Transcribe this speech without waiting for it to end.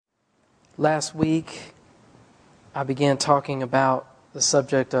Last week, I began talking about the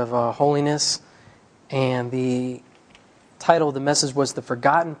subject of holiness, and the title of the message was The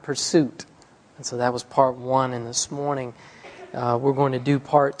Forgotten Pursuit. And so that was part one, and this morning we're going to do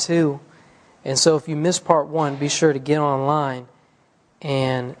part two. And so if you missed part one, be sure to get online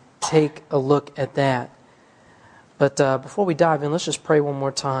and take a look at that. But before we dive in, let's just pray one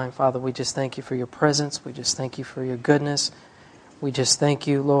more time. Father, we just thank you for your presence. We just thank you for your goodness. We just thank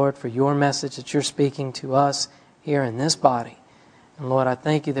you, Lord, for your message that you're speaking to us here in this body. And Lord, I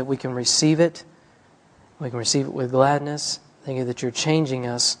thank you that we can receive it. We can receive it with gladness. Thank you that you're changing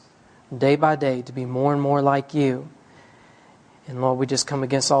us day by day to be more and more like you. And Lord, we just come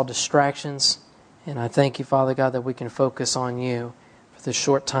against all distractions. And I thank you, Father God, that we can focus on you for this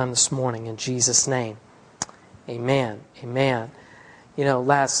short time this morning. In Jesus' name, amen. Amen. You know,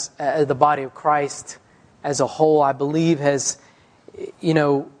 the body of Christ as a whole, I believe, has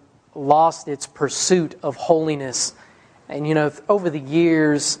lost its pursuit of holiness. And, over the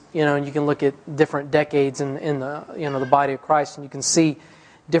years, and you can look at different decades in the body of Christ, and you can see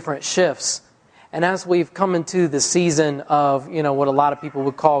different shifts. And as we've come into the season of, what a lot of people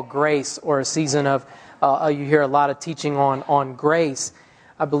would call grace, or a season of, you hear a lot of teaching on grace,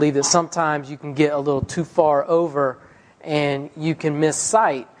 I believe that sometimes you can get a little too far over and you can miss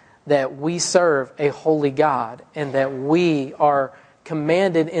sight that we serve a holy God and that we are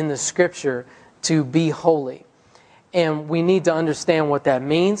commanded in the Scripture to be holy. And we need to understand what that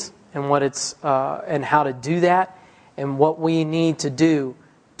means and what it's and how to do that and what we need to do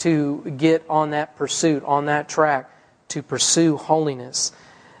to get on that pursuit, on that track to pursue holiness.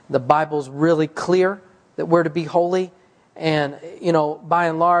 The Bible's really clear that we're to be holy. And, by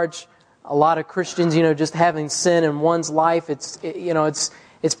and large, a lot of Christians, just having sin in one's life,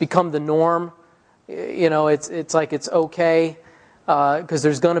 it's become the norm. It's like it's okay because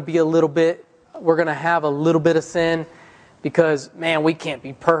there's going to be a little bit. We're going to have a little bit of sin because, man, we can't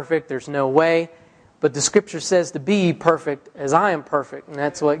be perfect. There's no way. But the Scripture says to be perfect as I am perfect. And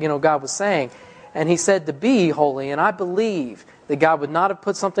that's what, God was saying. And He said to be holy. And I believe that God would not have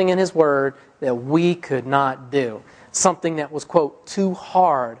put something in His Word that we could not do. Something that was, quote, too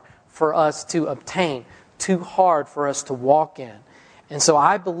hard for us to obtain, too hard for us to walk in. And so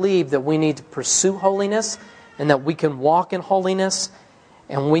I believe that we need to pursue holiness and that we can walk in holiness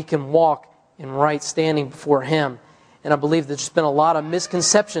and we can walk in right standing before Him. And I believe there's been a lot of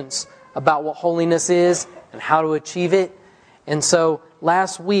misconceptions about what holiness is and how to achieve it. And so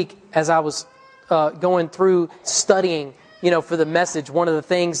last week, as I was going through studying, for the message, one of the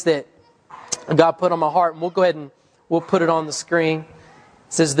things that God put on my heart, and we'll go ahead and we'll put it on the screen.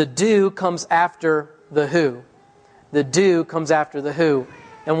 It says, the do comes after the who. The do comes after the who.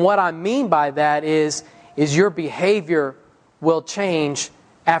 And what I mean by that is your behavior will change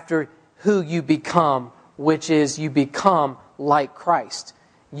after who you become, which is you become like Christ.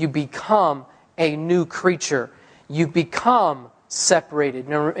 You become a new creature. You become separated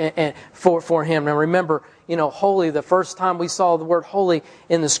for Him. Now remember, holy, the first time we saw the word holy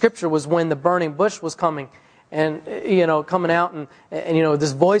in the Scripture was when the burning bush was coming. And, coming out and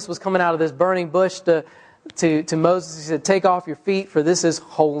this voice was coming out of this burning bush to Moses. He said, take off your feet, for this is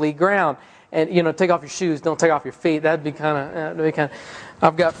holy ground. And, take off your shoes. Don't take off your feet. That'd be kind of,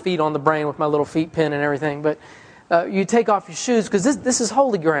 I've got feet on the brain with my little feet pin and everything. But you take off your shoes because this is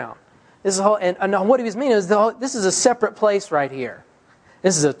holy ground. This is and what he was meaning is this is a separate place right here.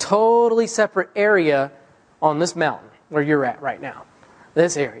 This is a totally separate area on this mountain where you're at right now.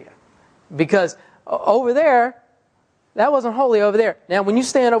 This area. Because over there, that wasn't holy over there. Now, when you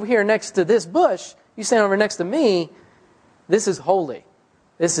stand over here next to this bush, you stand over next to me, this is holy.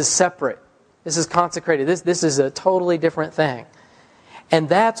 This is separate. This is consecrated. This is a totally different thing. And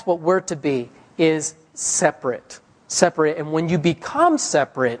that's what we're to be, is separate. Separate. And when you become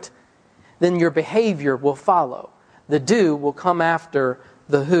separate, then your behavior will follow. The do will come after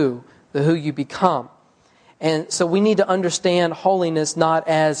the who you become. And so we need to understand holiness not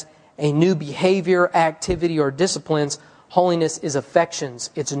as a new behavior, activity, or disciplines. Holiness is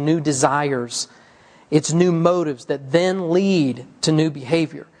affections. It's new desires. It's new motives that then lead to new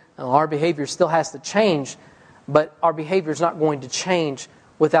behavior. Now, our behavior still has to change, but our behavior is not going to change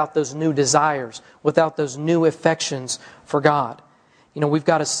without those new desires, without those new affections for God. We've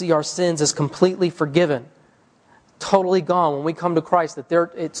got to see our sins as completely forgiven, totally gone. When we come to Christ,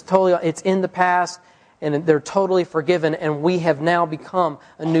 that it's in the past, and they're totally forgiven, and we have now become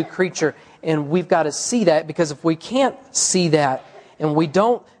a new creature. And we've got to see that, because if we can't see that, and we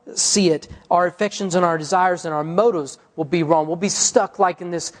don't see it. Our affections and our desires and our motives will be wrong. We'll be stuck like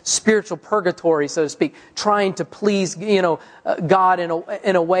in this spiritual purgatory, so to speak, trying to please, God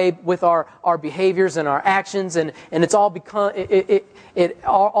in a way with our behaviors and our actions, and it's all become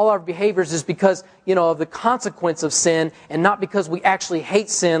all our behaviors is because of the consequence of sin, and not because we actually hate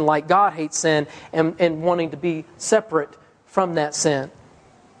sin like God hates sin, and wanting to be separate from that sin.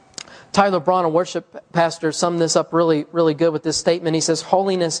 Tyler Braun, a worship pastor, summed this up really, really good with this statement. He says,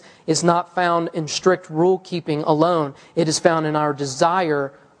 holiness is not found in strict rule-keeping alone. It is found in our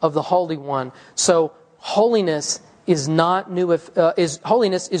desire of the Holy One. So holiness is new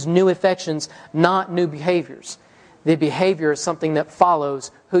affections, not new behaviors. The behavior is something that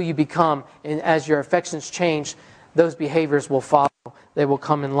follows who you become. And as your affections change, those behaviors will follow. They will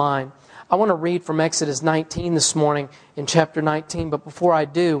come in line. I want to read from Exodus 19 this morning, in chapter 19. But before I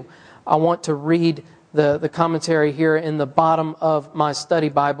do, I want to read the commentary here in the bottom of my study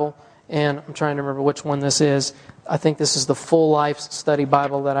Bible. And I'm trying to remember which one this is. I think this is the Full Life Study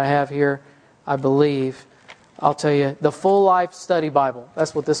Bible that I have here, I believe. I'll tell you, the Full Life Study Bible.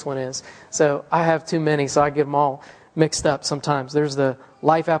 That's what this one is. So I have too many, so I get them all mixed up sometimes. There's the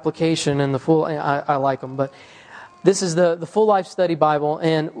Life Application and the Full... I like them, but... This is the Full Life Study Bible,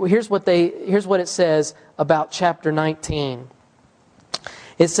 and here's what it says about chapter 19.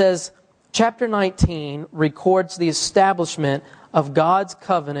 It says, chapter 19 records the establishment of God's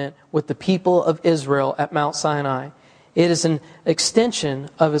covenant with the people of Israel at Mount Sinai. It is an extension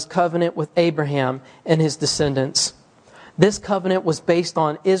of His covenant with Abraham and his descendants. This covenant was based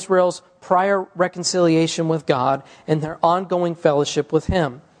on Israel's prior reconciliation with God and their ongoing fellowship with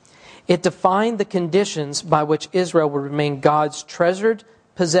Him. It defined the conditions by which Israel would remain God's treasured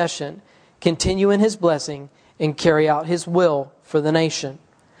possession, continue in His blessing, and carry out His will for the nation.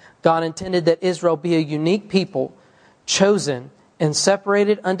 God intended that Israel be a unique people, chosen and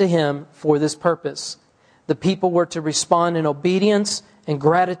separated unto Him for this purpose. The people were to respond in obedience and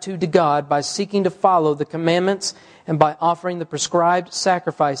gratitude to God by seeking to follow the commandments and by offering the prescribed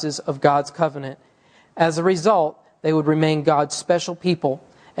sacrifices of God's covenant. As a result, they would remain God's special people,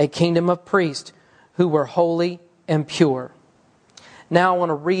 a kingdom of priests who were holy and pure. Now I want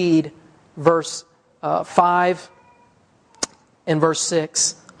to read verse 5 and verse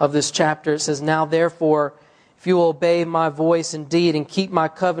 6 of this chapter. It says, now therefore, if you will obey my voice indeed and keep my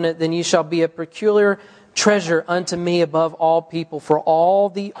covenant, then you shall be a peculiar treasure unto me above all people, for all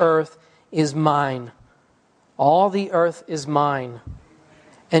the earth is mine. All the earth is mine.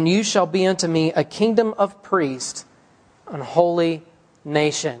 And you shall be unto me a kingdom of priests, an holy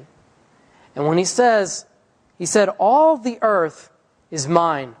nation. And when he said, all the earth is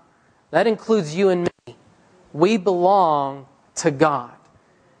mine, that includes you and me. We belong to God.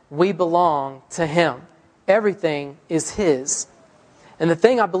 We belong to Him. Everything is His. And the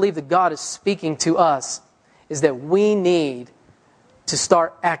thing I believe that God is speaking to us is that we need to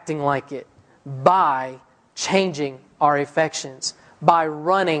start acting like it by changing our affections, by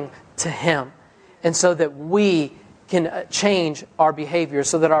running to Him. And so that we can change our behavior,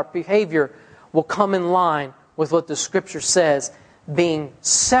 so that our behavior will come in line with what the Scripture says, being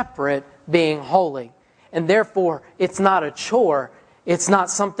separate, being holy. And therefore, it's not a chore. It's not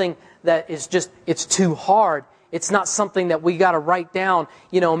something that is just, it's too hard. It's not something that we got to write down,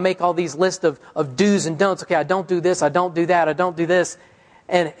 make all these lists of do's and don'ts. Okay, I don't do this, I don't do that, I don't do this.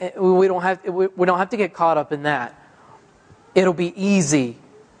 And we don't have to get caught up in that. It'll be easy.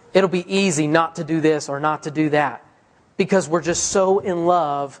 It'll be easy not to do this or not to do that, because we're just so in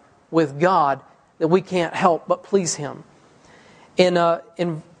love with God that we can't help but please Him. I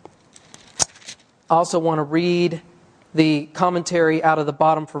also want to read the commentary out of the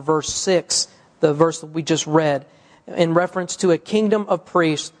bottom for verse 6, the verse that we just read, in reference to a kingdom of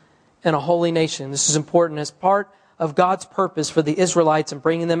priests and a holy nation. This is important. As part of God's purpose for the Israelites and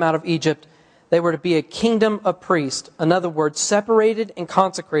bringing them out of Egypt, they were to be a kingdom of priests. In other words, separated and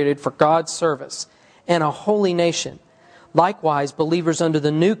consecrated for God's service, and a holy nation. Likewise, believers under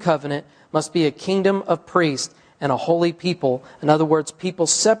the new covenant must be a kingdom of priests and a holy people. In other words, people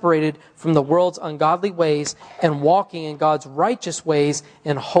separated from the world's ungodly ways and walking in God's righteous ways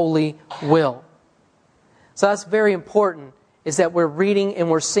and holy will. So that's very important, is that we're reading and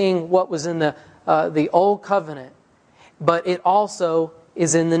we're seeing what was in the old covenant, but it also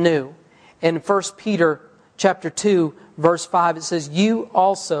is in the new. In 1 Peter chapter 2, verse 5, it says, you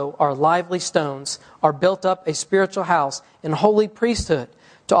also are lively stones, are built up a spiritual house in holy priesthood,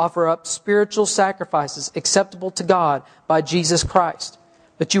 to offer up spiritual sacrifices acceptable to God by Jesus Christ.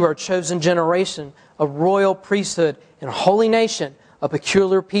 But you are a chosen generation, a royal priesthood, and a holy nation, a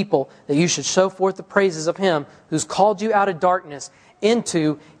peculiar people, that you should show forth the praises of Him who's called you out of darkness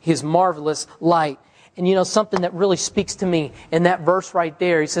into His marvelous light. And you know, something that really speaks to me in that verse right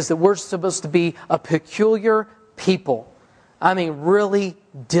there, he says that we're supposed to be a peculiar people. I mean, really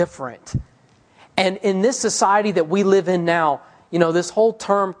different. And in this society that we live in now, you know, this whole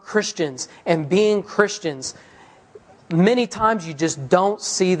term Christians and being Christians, many times you just don't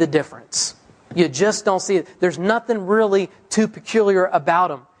see the difference. You just don't see it. There's nothing really too peculiar about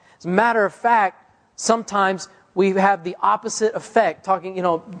them. As a matter of fact, sometimes we have the opposite effect, talking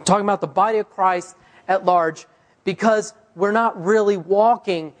about the body of Christ at large, because we're not really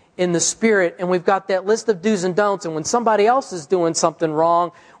walking in the Spirit, and we've got that list of do's and don'ts, and when somebody else is doing something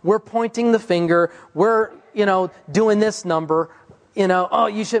wrong, we're pointing the finger, we're, doing this number, oh,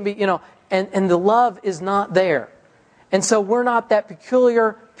 you shouldn't be, and the love is not there. And so we're not that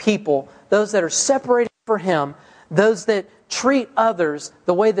peculiar people, those that are separated for Him, those that treat others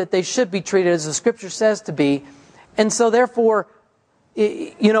the way that they should be treated, as the Scripture says to be. And so therefore,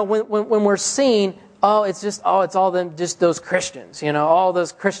 when we're seen, it's all them, just those Christians, all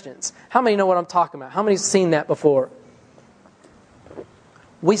those Christians. How many know what I'm talking about? How many have seen that before?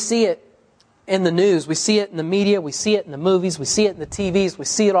 We see it in the news, we see it in the media, we see it in the movies, we see it in the TVs, we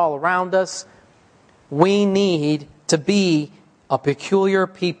see it all around us. We need to be a peculiar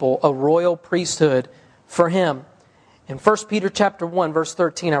people, a royal priesthood for Him. In 1 Peter chapter 1, verse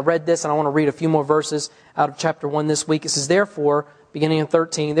 13, I read this, and I want to read a few more verses out of chapter 1 this week. It says, therefore, beginning in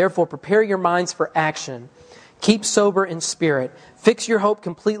 13, therefore prepare your minds for action. Keep sober in spirit. Fix your hope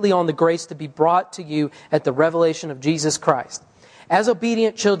completely on the grace to be brought to you at the revelation of Jesus Christ. As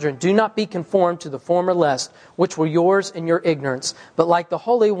obedient children, do not be conformed to the former lusts, which were yours in your ignorance, but like the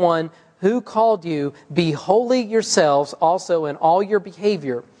Holy One who called you, be holy yourselves also in all your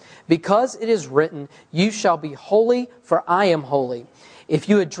behavior. Because it is written, you shall be holy, for I am holy. If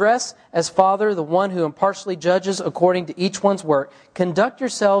you address as Father the one who impartially judges according to each one's work, conduct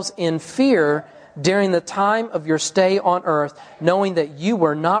yourselves in fear during the time of your stay on earth, knowing that you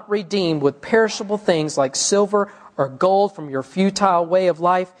were not redeemed with perishable things like silver or gold from your futile way of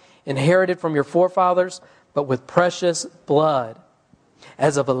life, inherited from your forefathers, but with precious blood,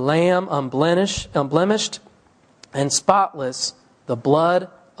 as of a lamb unblemished and spotless, the blood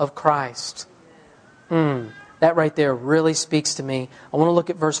of Christ. That right there really speaks to me. I want to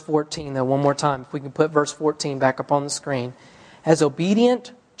look at verse 14 though one more time. If we can put verse 14 back up on the screen. As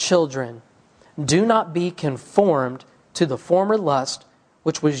obedient children, do not be conformed to the former lust,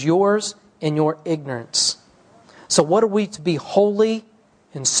 which was yours in your ignorance. So what are we to be holy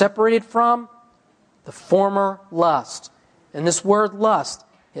and separated from? The former lust. And this word lust,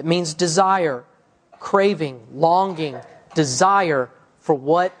 it means desire, craving, longing, desire for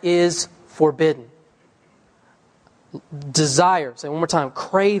what is forbidden. Desire, say it one more time,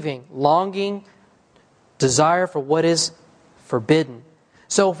 craving, longing, desire for what is forbidden.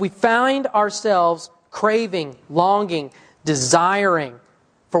 So if we find ourselves craving, longing, desiring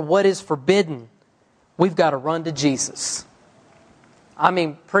for what is forbidden, we've got to run to Jesus. I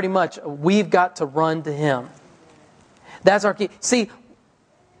mean, pretty much, we've got to run to Him. That's our key. See,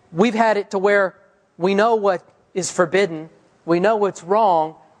 we've had it to where we know what is forbidden. We know what's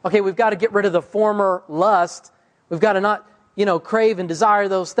wrong. Okay, we've got to get rid of the former lust. We've got to not, crave and desire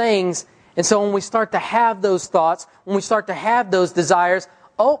those things. And so when we start to have those thoughts, when we start to have those desires,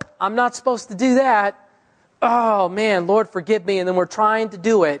 I'm not supposed to do that. Oh, man, Lord, forgive me. And then we're trying to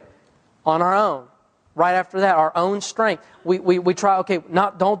do it on our own. Right after that, our own strength. We try,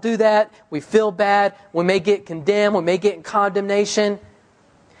 don't do that. We feel bad. We may get condemned. We may get in condemnation.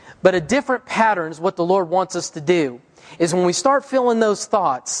 But a different pattern is what the Lord wants us to do. Is when we start feeling those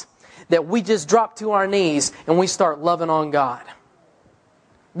thoughts, that we just drop to our knees and we start loving on God.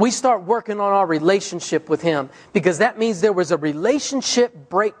 We start working on our relationship with Him, because that means there was a relationship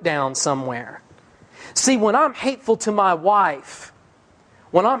breakdown somewhere. See, when I'm hateful to my wife,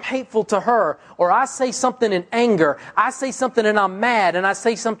 when I'm hateful to her, or I say something in anger, I say something and I'm mad and I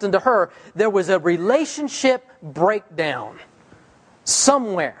say something to her, there was a relationship breakdown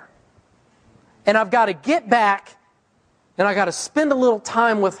somewhere. And I've got to get back and I got to spend a little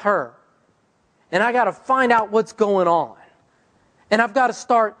time with her. And I got to find out what's going on. And I've got to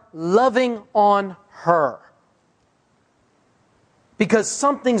start loving on her. Because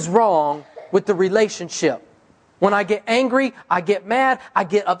something's wrong with the relationship. When I get angry, I get mad, I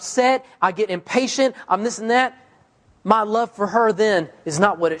get upset, I get impatient, I'm this and that. My love for her then is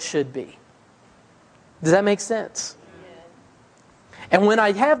not what it should be. Does that make sense? And when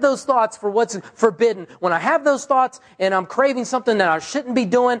I have those thoughts for what's forbidden, when I have those thoughts and I'm craving something that I shouldn't be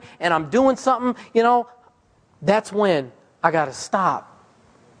doing and I'm doing something, that's when I got to stop.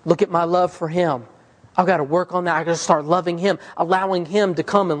 Look at my love for Him. I've got to work on that. I've got to start loving Him, allowing Him to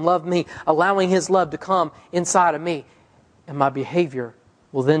come and love me, allowing His love to come inside of me. And my behavior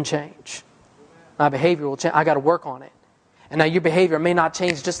will then change. My behavior will change. I've got to work on it. And now your behavior may not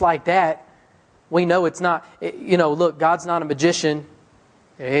change just like that. We know it's not, look, God's not a magician.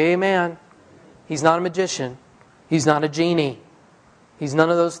 Amen. He's not a magician. He's not a genie. He's none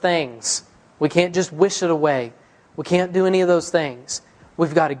of those things. We can't just wish it away. We can't do any of those things.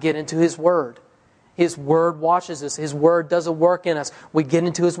 We've got to get into His Word. His Word washes us. His Word does a work in us. We get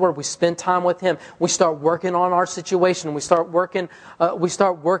into His Word. We spend time with Him. We start working on our situation. We start working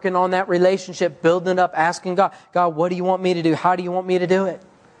on that relationship, building it up, asking God, God, what do you want me to do? How do you want me to do it?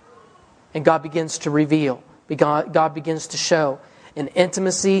 And God begins to reveal. God begins to show. And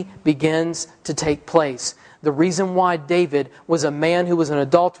intimacy begins to take place. The reason why David was a man who was an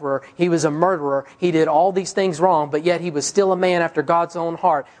adulterer, he was a murderer, he did all these things wrong, but yet he was still a man after God's own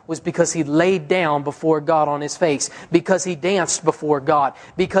heart, was because he laid down before God on his face, because he danced before God,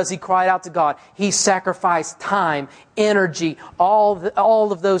 because he cried out to God. He sacrificed time, energy,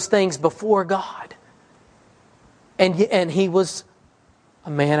 all of those things before God. And he was a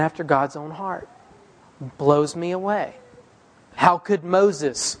man after God's own heart. Blows me away. How could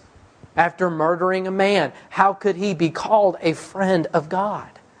Moses, after murdering a man, how could he be called a friend of God?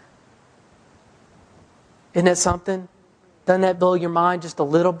 Isn't that something? Doesn't that blow your mind just a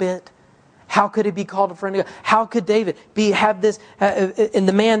little bit? How could he be called a friend of God? How could David have this, in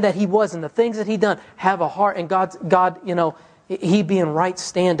the man that he was and the things that he done, have a heart and God, he be in right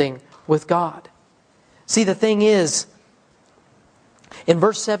standing with God? See, the thing is, in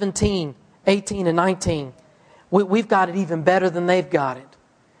verse 17, 18, and 19, we've got it even better than they've got it.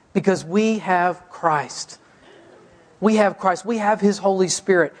 Because we have Christ. We have Christ. We have His Holy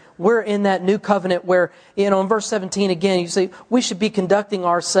Spirit. We're in that new covenant where, in verse 17 again, you say, we should be conducting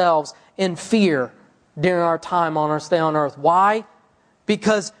ourselves in fear during our time on our stay on earth. Why?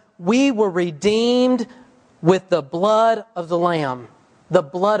 Because we were redeemed with the blood of the Lamb. The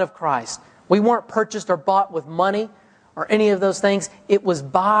blood of Christ. We weren't purchased or bought with money or any of those things. It was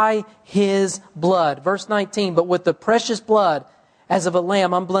by His blood. Verse 19, but with the precious blood as of a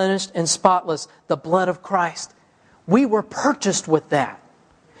lamb, unblemished and spotless, the blood of Christ. We were purchased with that.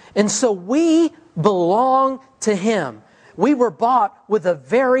 And so we belong to Him. We were bought with a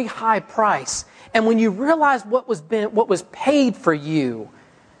very high price. And when you realize what was paid for you,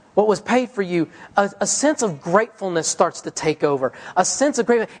 a sense of gratefulness starts to take over. A sense of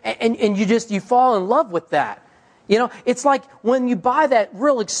gratefulness. And you fall in love with that. It's like when you buy that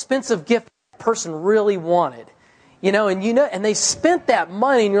real expensive gift that person really wanted. And they spent that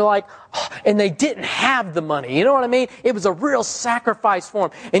money, and you're like, oh, and they didn't have the money. You know what I mean? It was a real sacrifice for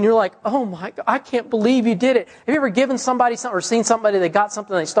them. And you're like, oh my God, I can't believe you did it. Have you ever given somebody something or seen somebody that got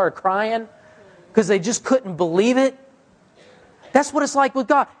something and they started crying because they just couldn't believe it? That's what it's like with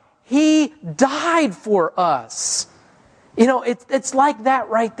God. He died for us. It's like that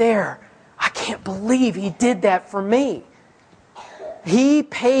right there. I can't believe He did that for me. He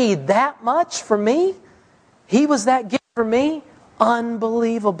paid that much for me. He was that gift for me.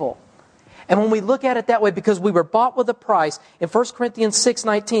 Unbelievable. And when we look at it that way, because we were bought with a price, in 1 Corinthians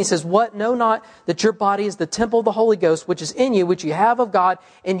 6:19 it says, what? Know not that your body is the temple of the Holy Ghost, which is in you, which you have of God,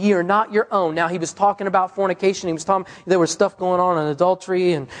 and ye are not your own. Now, he was talking about fornication. He was talking, there was stuff going on in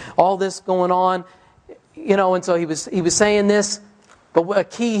adultery and all this going on. And so he was saying this. But a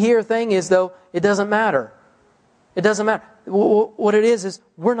key here thing is, though, it doesn't matter. It doesn't matter. What it is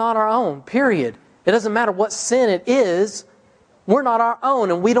we're not our own, period. It doesn't matter what sin it is. We're not our own,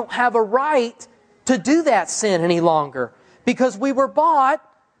 and we don't have a right to do that sin any longer because we were bought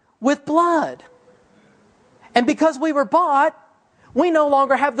with blood. And because we were bought, we no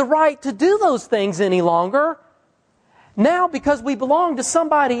longer have the right to do those things any longer. Now, because we belong to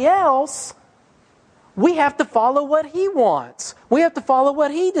somebody else, we have to follow what He wants. We have to follow what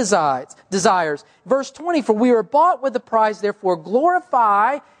He desires. Verse 20, for we were bought with a price, therefore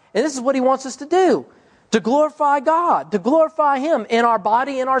glorify. And this is what He wants us to do. To glorify God. To glorify Him in our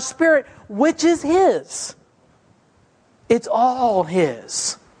body, in our spirit, which is His. It's all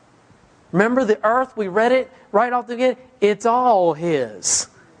His. Remember the earth? We read it right off the beginning. It's all His.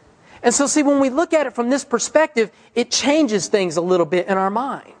 And so see, when we look at it from this perspective, it changes things a little bit in our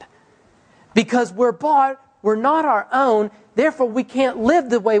mind. Because we're bought, we're not our own, therefore we can't live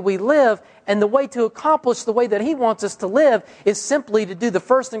the way we live. And the way to accomplish the way that He wants us to live is simply to do the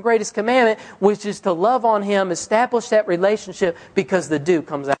first and greatest commandment, which is to love on Him, establish that relationship, because the do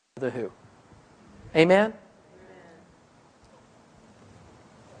comes after the who. Amen?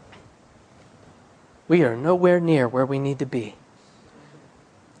 We are nowhere near where we need to be.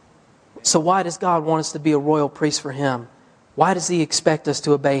 So why does God want us to be a royal priest for Him? Why does He expect us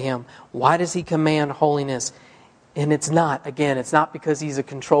to obey Him? Why does He command holiness? And it's not because He's a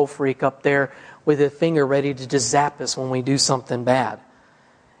control freak up there with a finger ready to just zap us when we do something bad.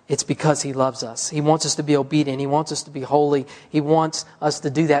 It's because He loves us. He wants us to be obedient. He wants us to be holy. He wants us to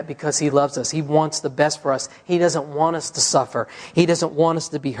do that because He loves us. He wants the best for us. He doesn't want us to suffer. He doesn't want us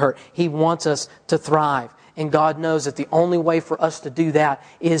to be hurt. He wants us to thrive. And God knows that the only way for us to do that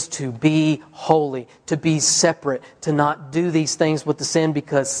is to be holy, to be separate, to not do these things with the sin,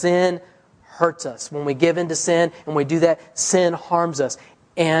 because sin hurts us. When we give in to sin and we do that, sin harms us.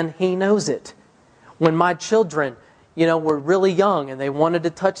 And He knows it. When my children, were really young and they wanted to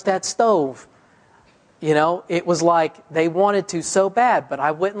touch that stove, it was like they wanted to so bad, but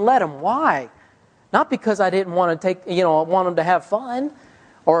I wouldn't let them. Why? Not because I didn't want to want them to have fun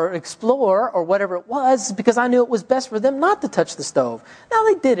or explore or whatever it was, because I knew it was best for them not to touch the stove. Now,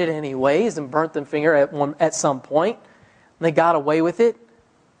 they did it anyways and burnt their finger at some point. And they got away with it.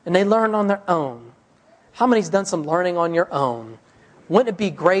 And they learned on their own. How many's done some learning on your own? Wouldn't it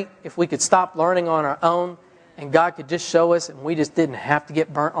be great if we could stop learning on our own and God could just show us and we just didn't have to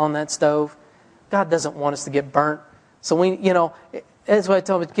get burnt on that stove? God doesn't want us to get burnt. So that's why I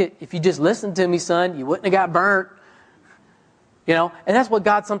tell my kid, if you just listened to me, son, you wouldn't have got burnt. And that's what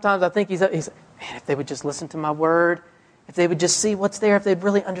God sometimes, I think He's man, if they would just listen to my word, if they would just see what's there, if they'd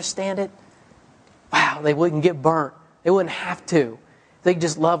really understand it, wow, they wouldn't get burnt. They wouldn't have to. They could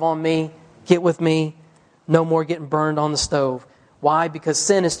just love on me, get with me, no more getting burned on the stove. Why? Because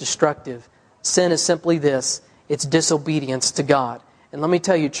sin is destructive. Sin is simply this. It's disobedience to God. And let me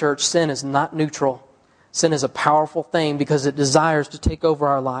tell you, church, sin is not neutral. Sin is a powerful thing because it desires to take over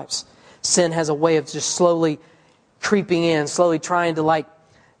our lives. Sin has a way of just slowly creeping in, slowly trying to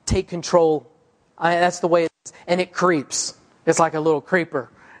take control. That's the way it is. And it creeps. It's like a little creeper.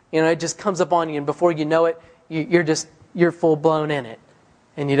 It just comes up on you, and before you know it, you're full blown in it.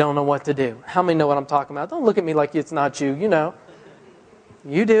 And you don't know what to do. How many know what I'm talking about? Don't look at me like it's not you.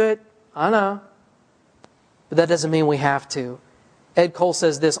 You do it. I know. But that doesn't mean we have to. Ed Cole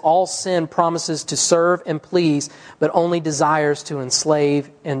says this: all sin promises to serve and please, but only desires to enslave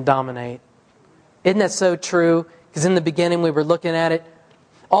and dominate. Isn't that so true? Because in the beginning we were looking at it.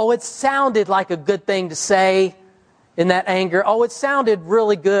 Oh, it sounded like a good thing to say in that anger. Oh, it sounded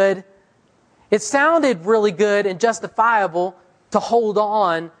really good. It sounded really good and justifiable to hold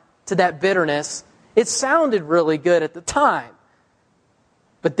on to that bitterness. It sounded really good at the time.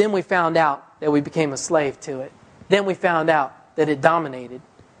 But then we found out that we became a slave to it. Then we found out that it dominated.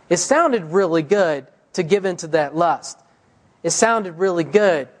 It sounded really good to give into that lust. It sounded really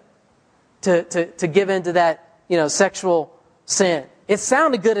good to give into that, sexual sin. It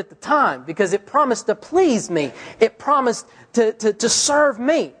sounded good at the time because it promised to please me. It promised to serve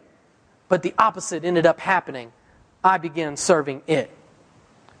me. But the opposite ended up happening. I began serving it.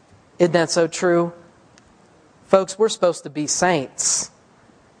 Isn't that so true? Folks, we're supposed to be saints.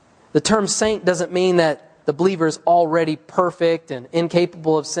 The term saint doesn't mean that the believer is already perfect and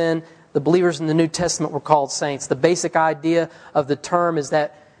incapable of sin. The believers in the New Testament were called saints. The basic idea of the term is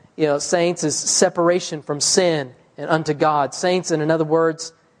that, saints is separation from sin and unto God. Saints, in other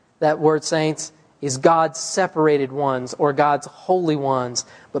words, that word saints is God's separated ones or God's holy ones.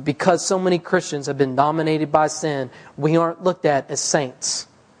 But because so many Christians have been dominated by sin, we aren't looked at as saints.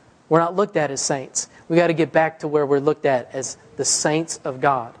 We're not looked at as saints. We've got to get back to where we're looked at as the saints of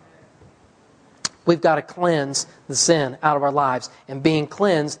God. We've got to cleanse the sin out of our lives. And being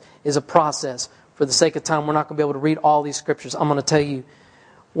cleansed is a process. For the sake of time, we're not going to be able to read all these scriptures. I'm going to tell you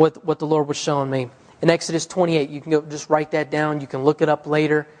what the Lord was showing me. In Exodus 28, you can go just write that down. You can look it up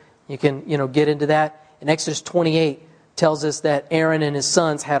later. You can, get into that. In Exodus 28 tells us that Aaron and his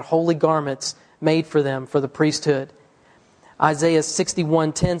sons had holy garments made for them for the priesthood. Isaiah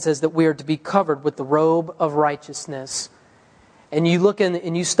 61:10 says that we are to be covered with the robe of righteousness. And you look in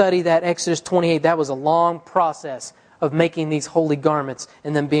and you study that Exodus 28, that was a long process of making these holy garments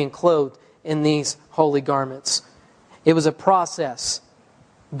and then being clothed in these holy garments. It was a process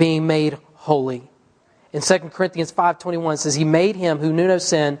being made holy. In 2 Corinthians 5:21 it says, He made Him who knew no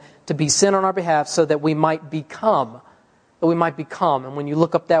sin to be sin on our behalf so that we might become. And when you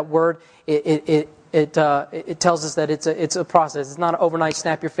look up that word, it tells us that it's a process. It's not an overnight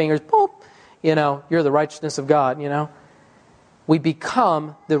snap your fingers, boop, you're the righteousness of God, We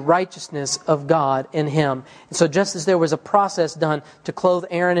become the righteousness of God in Him. And so just as there was a process done to clothe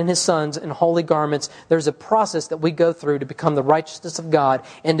Aaron and his sons in holy garments, there's a process that we go through to become the righteousness of God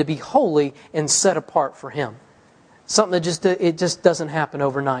and to be holy and set apart for Him. Something that just doesn't happen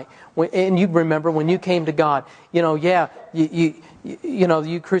overnight. And you remember when you came to God, you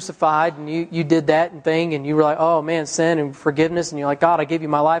you crucified and you did that and thing, and you were like, oh man, sin and forgiveness, and you're like, God, I gave you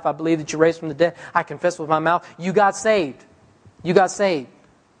my life. I believe that you raised from the dead. I confess with my mouth. You got saved. You got saved.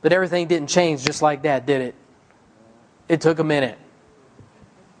 But everything didn't change just like that, did it? It took a minute.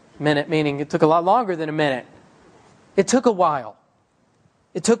 Minute meaning it took a lot longer than a minute. It took a while.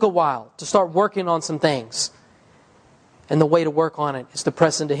 It took a while to start working on some things. And the way to work on it is to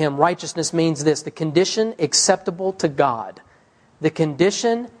press into Him. Righteousness means this: the condition acceptable to God. The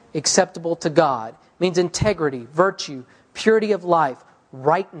condition acceptable to God means integrity, virtue, purity of life,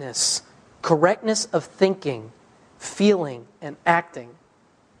 rightness, correctness of thinking, feeling, and acting.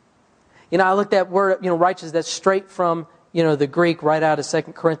 I looked at word, righteous, that's straight from, the Greek right out of 2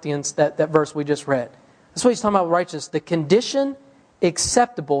 Corinthians, that verse we just read. That's what he's talking about with righteousness. The condition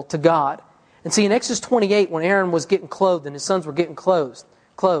acceptable to God. And see, in Exodus 28, when Aaron was getting clothed and his sons were getting clothed,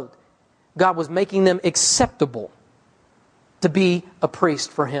 God was making them acceptable to be a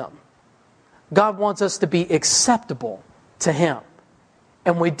priest for Him. God wants us to be acceptable to Him.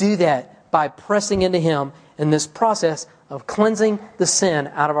 And we do that by pressing into Him in this process of cleansing the sin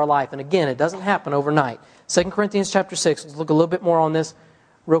out of our life. And again, it doesn't happen overnight. 2 Corinthians chapter 6, let's look a little bit more on this,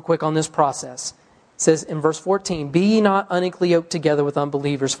 real quick on this process. It says in verse 14, be ye not unequally yoked together with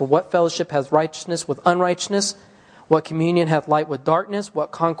unbelievers, for what fellowship hath righteousness with unrighteousness? What communion hath light with darkness?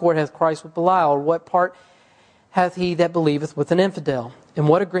 What concord hath Christ with Belial? Or what part hath he that believeth with an infidel? And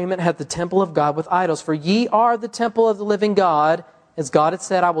what agreement hath the temple of God with idols? For ye are the temple of the living God. As God hath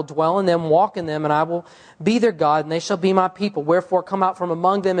said, I will dwell in them, walk in them, and I will be their God, and they shall be my people. Wherefore come out from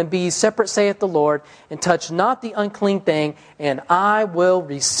among them, and be ye separate, saith the Lord, and touch not the unclean thing, and I will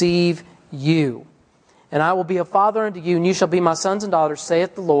receive you. And I will be a father unto you, and you shall be my sons and daughters,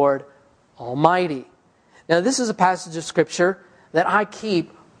 saith the Lord Almighty. Now this is a passage of Scripture that I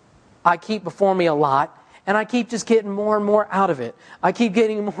keep before me a lot, and I keep just getting more and more out of it. I keep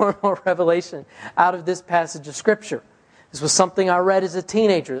getting more and more revelation out of this passage of Scripture. This was something I read as a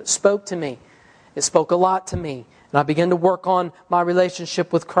teenager that spoke to me. It spoke a lot to me. And I began to work on my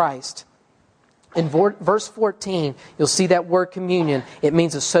relationship with Christ. In verse 14, you'll see that word communion. It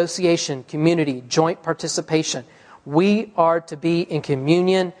means association, community, joint participation. We are to be in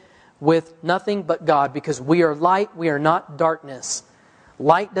communion with nothing but God because we are light, we are not darkness.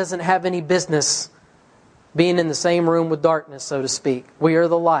 Light doesn't have any business being in the same room with darkness, so to speak. We are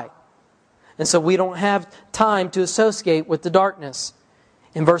the light. And so we don't have time to associate with the darkness.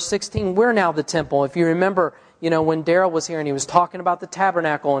 In verse 16, we're now the temple. If you remember, when Daryl was here and he was talking about the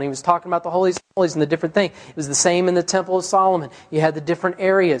tabernacle and he was talking about the holies of holies and the different thing. It was the same in the temple of Solomon. You had the different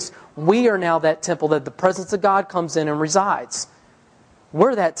areas. We are now that temple that the presence of God comes in and resides.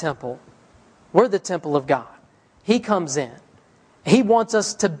 We're that temple. We're the temple of God. He comes in. He wants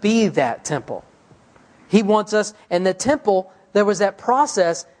us to be that temple. He wants us, and the temple, there was that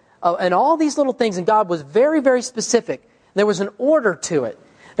process and all these little things, and God was very, very specific. There was an order to it.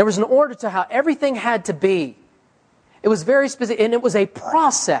 There was an order to how everything had to be. It was very specific, and it was a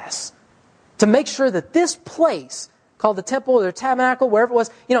process to make sure that this place, called the temple or the tabernacle, wherever it was,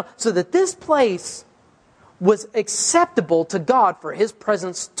 so that this place was acceptable to God for His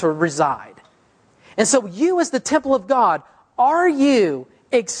presence to reside. And so you as the temple of God, are you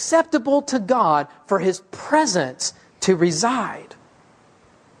acceptable to God for His presence to reside?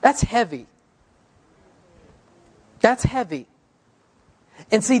 That's heavy. That's heavy.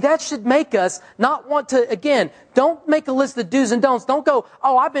 And see, that should make us not want to, again, don't make a list of do's and don'ts. Don't go,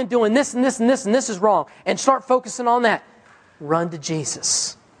 oh, I've been doing this and this and this and this is wrong. And start focusing on that. Run to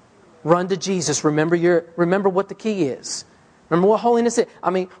Jesus. Run to Jesus. Remember what the key is. Remember what holiness is.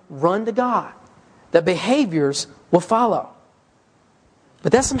 Run to God. The behaviors will follow.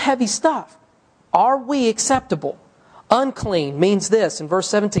 But that's some heavy stuff. Are we acceptable? Unclean means this. In verse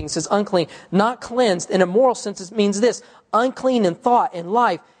 17 it says unclean, not cleansed. In a moral sense it means this. Unclean in thought and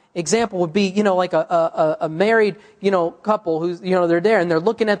life. Example would be, like a married, couple who's, they're there and they're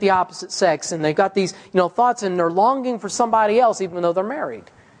looking at the opposite sex and they've got these, thoughts and they're longing for somebody else even though they're married.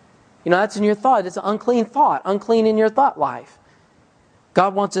 That's in your thought. It's an unclean thought. Unclean in your thought life.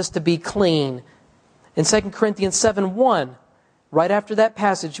 God wants us to be clean. In 2 Corinthians 7:1, right after that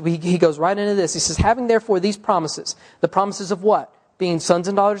passage, he goes right into this. He says, having therefore these promises. The promises of what? Being sons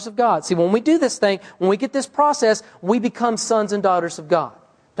and daughters of God. See, when we do this thing, when we get this process, we become sons and daughters of God.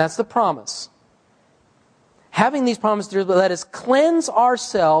 That's the promise. Having these promises, let us cleanse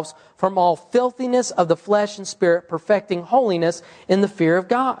ourselves from all filthiness of the flesh and spirit, perfecting holiness in the fear of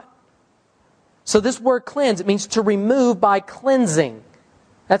God. So this word cleanse, it means to remove by cleansing.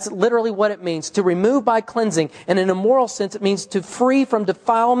 That's literally what it means, to remove by cleansing. And in a moral sense, it means to free from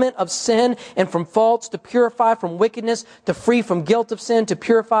defilement of sin and from faults, to purify from wickedness, to free from guilt of sin, to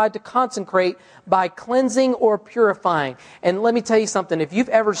purify, to consecrate by cleansing or purifying. And let me tell you something, if you've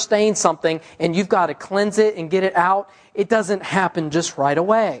ever stained something and you've got to cleanse it and get it out, it doesn't happen just right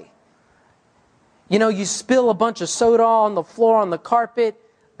away. You know, you spill a bunch of soda on the floor, on the carpet,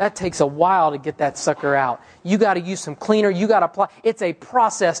 that takes a while to get that sucker out. You got to use some cleaner. You got to apply. It's a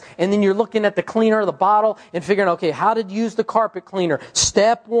process. And then you're looking at the cleaner, the bottle, and figuring, okay, how to use the carpet cleaner.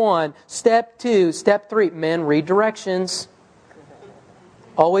 Step 1, step 2, step 3. Men, read directions.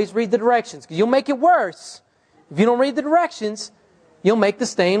 Always read the directions, because you'll make it worse. If you don't read the directions, you'll make the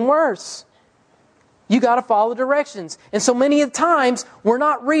stain worse. You got to follow the directions. And so many of the times, we're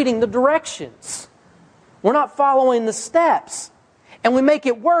not reading the directions. We're not following the steps. And we make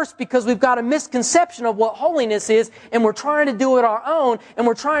it worse because we've got a misconception of what holiness is, and we're trying to do it our own, and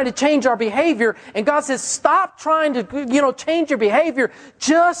we're trying to change our behavior. And God says, stop trying to, change your behavior.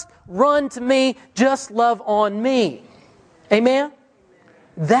 Just run to me. Just love on me. Amen?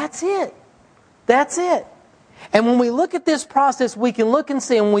 That's it. That's it. And when we look at this process, we can look and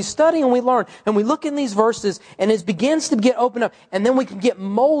see, and when we study and we learn, and we look in these verses, and it begins to get opened up, and then we can get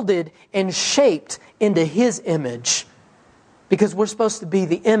molded and shaped into His image. Because we're supposed to be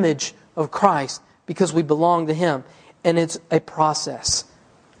the image of Christ because we belong to Him. And it's a process.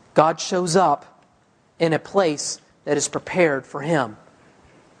 God shows up in a place that is prepared for Him.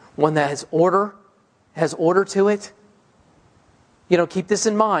 One that has order to it. Keep this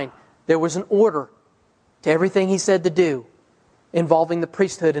in mind. There was an order to everything He said to do involving the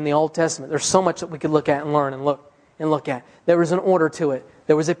priesthood in the Old Testament. There's so much that we could look at and learn and look at. There was an order to it.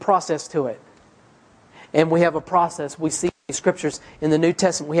 There was a process to it. And we have a process. We see Scriptures in the New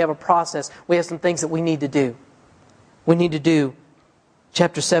Testament. We have a process. We have some things that we need to do. We need to do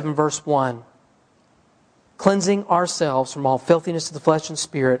chapter 7, verse 1. Cleansing ourselves from all filthiness of the flesh and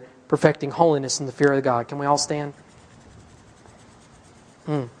spirit, perfecting holiness in the fear of God. Can we all stand?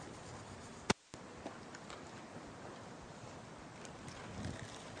 I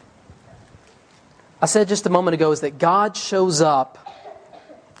said just a moment ago is that God shows up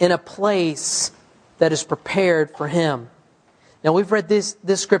in a place that is prepared for Him. Now we've read this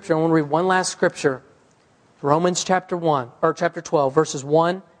scripture. I want to read one last scripture. Romans chapter 12, verses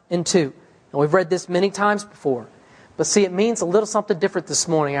 1 and 2. And we've read this many times before. But see, it means a little something different this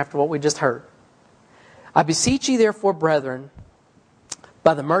morning after what we just heard. I beseech you therefore, brethren,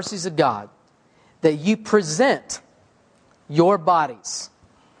 by the mercies of God, that you present your bodies.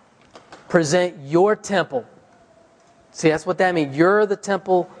 Present your temple. See, that's what that means. You're the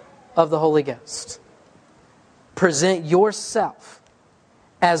temple of the Holy Ghost. Present yourself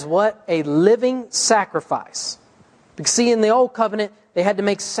as what? A living sacrifice. Because see, in the Old Covenant, they had to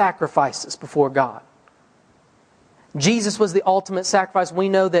make sacrifices before God. Jesus was the ultimate sacrifice. We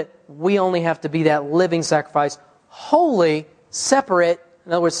know that we only have to be that living sacrifice. Holy, separate.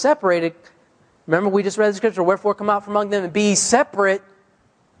 In other words, separated. Remember, we just read the scripture. Wherefore come out from among them and be separate.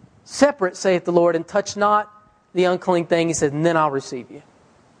 Separate, saith the Lord, and touch not the unclean thing. He said, and then I'll receive you.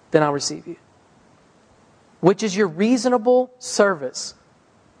 Then I'll receive you. Which is your reasonable service.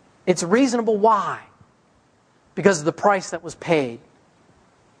 It's reasonable. Why? Because of the price that was paid.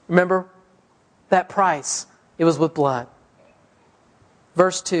 Remember? That price. It was with blood.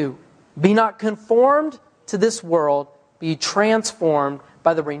 Verse 2. Be not conformed to this world. Be transformed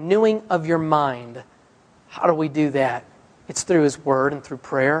by the renewing of your mind. How do we do that? It's through His Word and through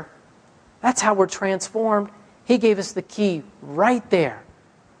prayer. That's how we're transformed. He gave us the key right there.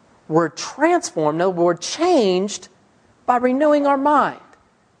 We're transformed, no, we're changed by renewing our mind.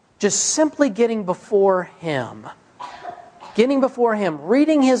 Just simply getting before Him. Getting before Him,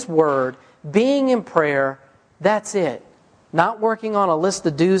 reading His Word, being in prayer, that's it. Not working on a list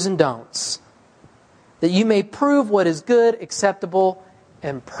of do's and don'ts. That you may prove what is good, acceptable,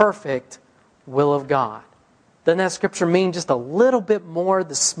 and perfect will of God. Doesn't that scripture mean just a little bit more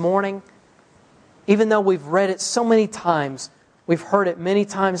this morning? Even though we've read it so many times, we've heard it many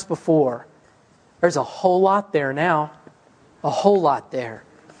times before, there's a whole lot there now. A whole lot there.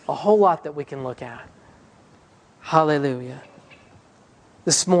 A whole lot that we can look at. Hallelujah.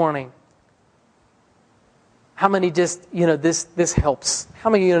 This morning, how many just, this helps?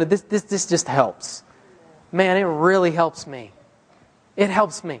 How many, this just helps? Man, it really helps me. It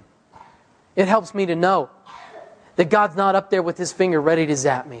helps me. It helps me to know that God's not up there with His finger ready to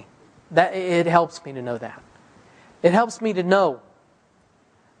zap me. It helps me to know that. It helps me to know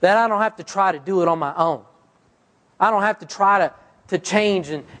that I don't have to try to do it on my own. I don't have to try to change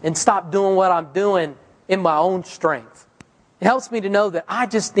and stop doing what I'm doing in my own strength. It helps me to know that I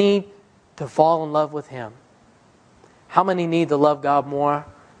just need to fall in love with Him. How many need to love God more?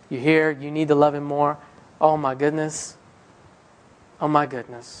 You hear, you need to love Him more. Oh my goodness. Oh my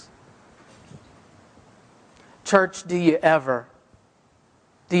goodness. Church, do you ever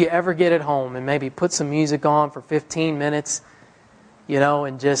get at home and maybe put some music on for 15 minutes,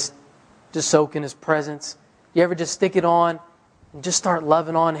 and just soak in His presence? You ever just stick it on and just start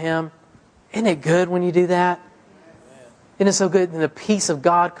loving on Him? Isn't it good when you do that? Isn't it so good? And the peace of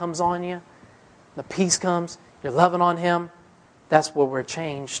God comes on you. The peace comes. You're loving on Him. That's where we're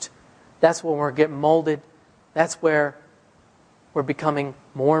changed. That's where we're getting molded. That's where we're becoming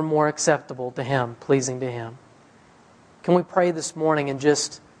more and more acceptable to Him, pleasing to Him. Can we pray this morning and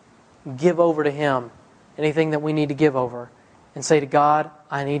just give over to Him anything that we need to give over and say to God,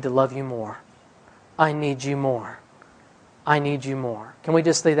 I need to love You more. I need You more. I need You more. Can we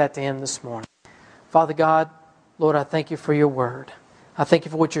just say that to Him this morning? Father God, Lord, I thank You for Your word. I thank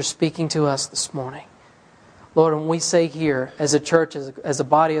You for what You're speaking to us this morning. Lord, when we say here as a church, as a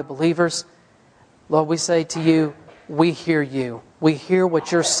body of believers, Lord, we say to You, we hear You. We hear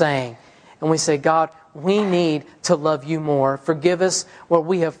what You're saying. And we say, God, we need to love You more. Forgive us where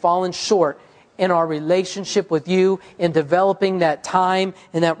we have fallen short in our relationship with You, in developing that time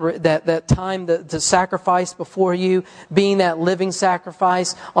and that time to sacrifice before You, being that living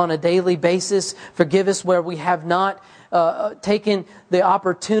sacrifice on a daily basis. Forgive us where we have not taken the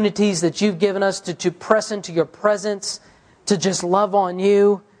opportunities that You've given us to press into Your presence, to just love on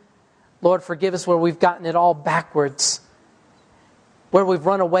You. Lord, forgive us where we've gotten it all backwards, where we've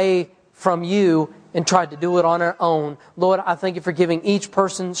run away from You and tried to do it on our own. Lord, I thank You for giving each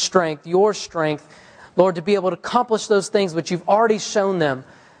person strength, Your strength, Lord, to be able to accomplish those things which You've already shown them.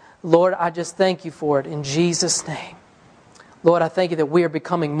 Lord, I just thank You for it in Jesus' name. Lord, I thank You that we are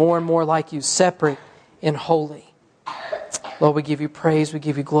becoming more and more like You, separate and holy. Lord, we give You praise, we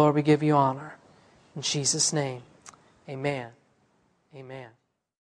give You glory, we give You honor. In Jesus' name, amen. Amen.